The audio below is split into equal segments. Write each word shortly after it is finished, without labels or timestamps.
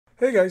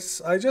Hey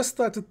guys, I just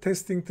started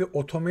testing the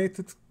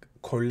automated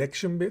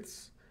collection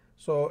bits.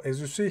 So as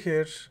you see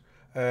here,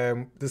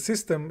 the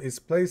system is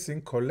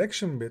placing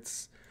collection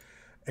bits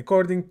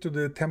according to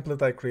the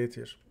template I create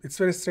here. It's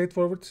very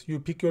straightforward. You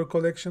pick your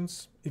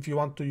collections. If you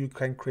want to, you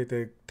can create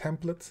a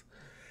template.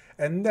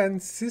 And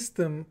then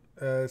system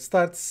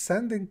starts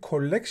sending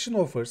collection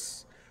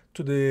offers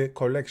to the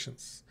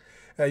collections.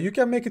 You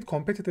can make it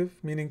competitive,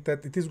 meaning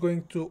that it is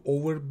going to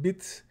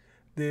overbid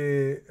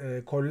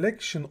the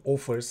collection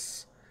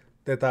offers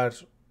that are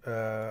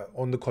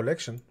on the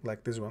collection,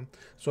 like this one.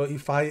 So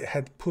if I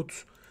had put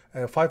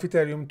 5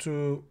 Ethereum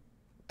to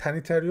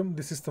 10 Ethereum,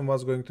 the system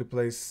was going to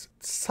place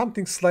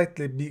something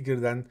slightly bigger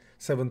than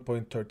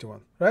 7.31.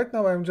 Right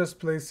now I'm just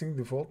placing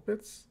default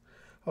bits.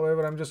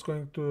 However, I'm just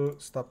going to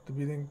stop the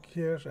bidding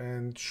here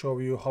and show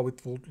you how it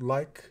would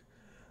like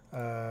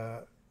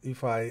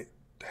if I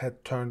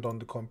had turned on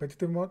the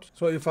competitive mode.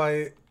 So if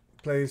I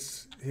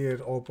place here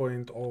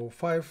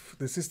 0.05,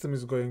 the system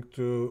is going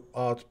to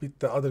outbid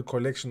the other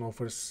collection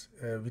offers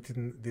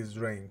within this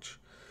range.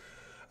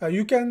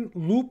 You can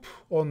loop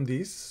on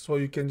this, so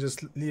you can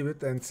just leave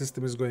it and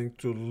system is going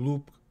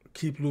to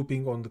keep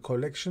looping on the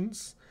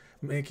collections,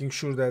 making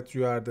sure that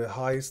you are the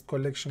highest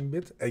collection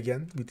bid,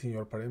 again, within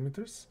your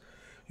parameters.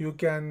 You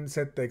can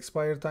set the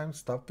expire time,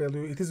 stop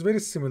value. It is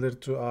very similar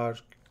to our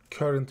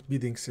current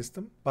bidding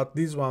system, but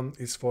this one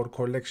is for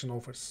collection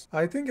offers.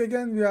 I think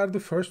again we are the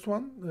first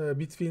one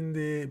between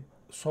the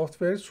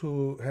softwares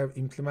who have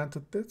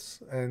implemented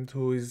this and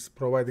who is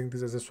providing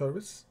this as a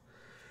service.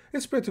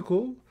 It's pretty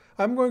cool.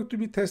 I'm going to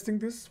be testing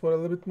this for a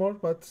little bit more,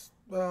 but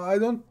I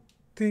don't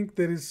think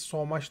there is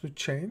so much to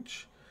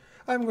change.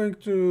 I'm going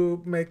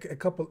to make a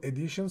couple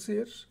additions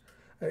here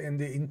in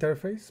the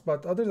interface,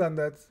 but other than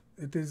that,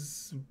 it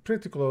is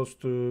pretty close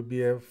to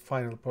be a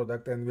final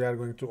product, and we are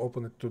going to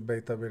open it to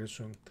beta very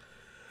soon.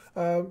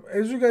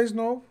 As you guys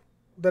know,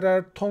 there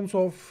are tons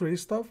of free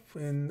stuff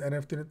in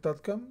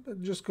nftnet.com.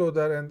 Just go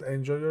there and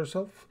enjoy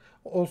yourself.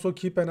 Also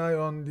keep an eye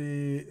on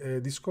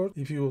the Discord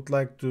if you would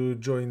like to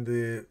join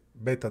the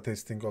beta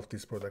testing of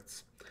these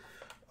products.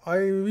 I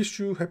wish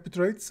you happy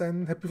trades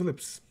and happy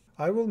flips.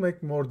 I will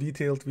make more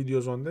detailed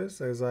videos on this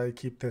as I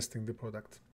keep testing the product.